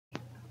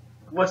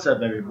What's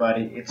up,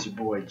 everybody? It's your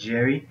boy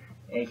Jerry,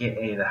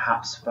 aka the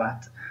Hop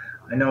Spot.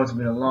 I know it's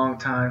been a long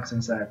time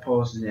since I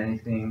posted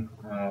anything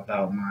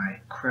about my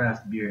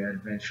craft beer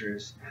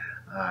adventures.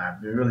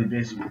 I've been really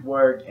busy with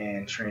work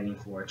and training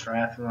for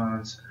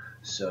triathlons,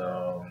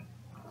 so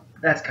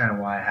that's kind of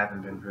why I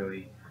haven't been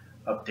really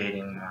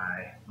updating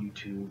my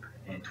YouTube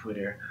and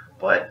Twitter.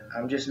 But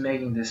I'm just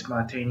making this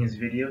spontaneous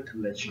video to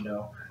let you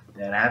know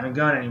that I haven't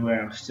gone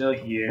anywhere. I'm still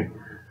here.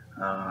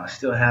 I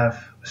still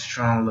have a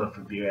strong love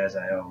for beer, as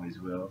I always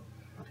will.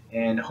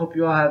 And I hope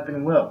you all have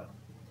been well.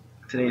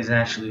 Today is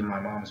actually my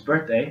mom's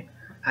birthday.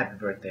 Happy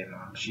birthday,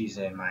 Mom. She's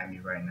in Miami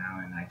right now,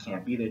 and I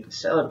can't be there to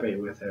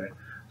celebrate with her.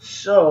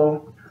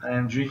 So, I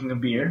am drinking a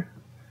beer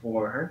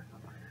for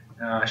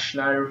her.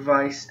 Schneider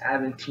Weisse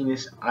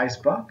Aventinus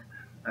Eisbock.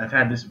 I've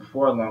had this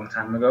before a long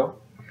time ago,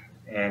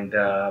 and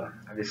I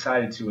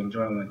decided to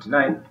enjoy one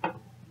tonight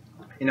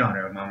in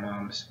honor of my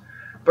mom's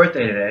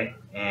birthday today.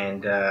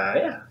 And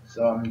yeah,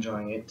 so I'm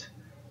enjoying it.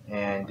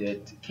 And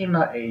it came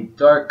out a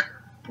dark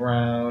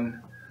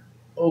brown,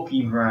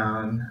 oaky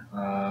brown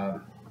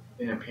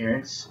in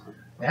appearance.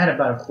 It had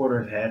about a quarter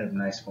of a head of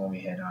nice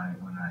foamy head on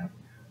it when I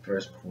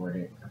first poured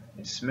it.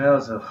 It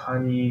smells of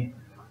honey,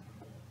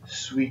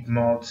 sweet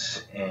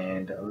malts,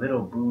 and a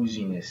little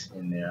booziness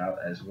in there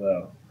as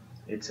well.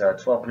 It's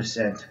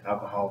 12%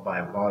 alcohol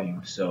by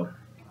volume, so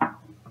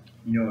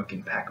you know it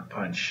can pack a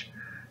punch.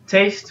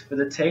 Taste, for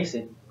the taste,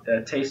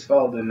 taste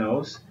follow the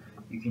nose.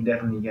 You can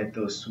definitely get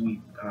those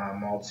sweet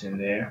malts in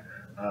there,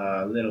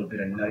 a little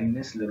bit of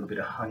nuttiness, a little bit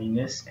of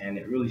honeyness, and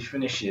it really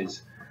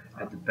finishes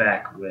at the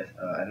back with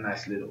a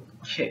nice little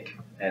kick,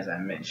 as I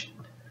mentioned.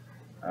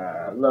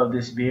 I love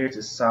this beer. It's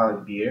a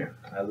solid beer.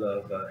 I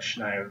love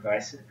Schneider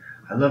Weisse.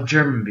 I love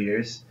German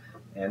beers,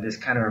 and this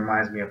kind of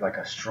reminds me of like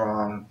a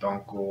strong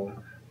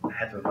Dunkel,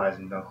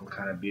 Hefeweizen Dunkel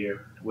kind of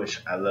beer,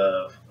 which I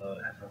love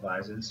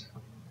Hefeweizens.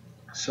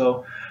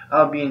 So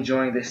I'll be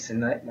enjoying this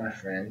tonight, my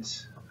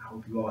friends. I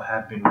hope you all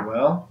have been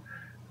well.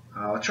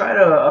 I'll try to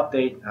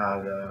update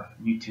the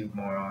YouTube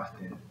more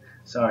often.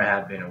 Sorry I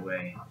have been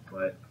away,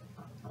 but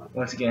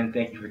once again,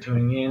 thank you for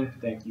tuning in.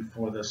 Thank you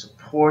for the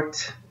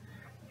support,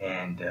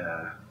 and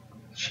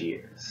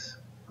cheers.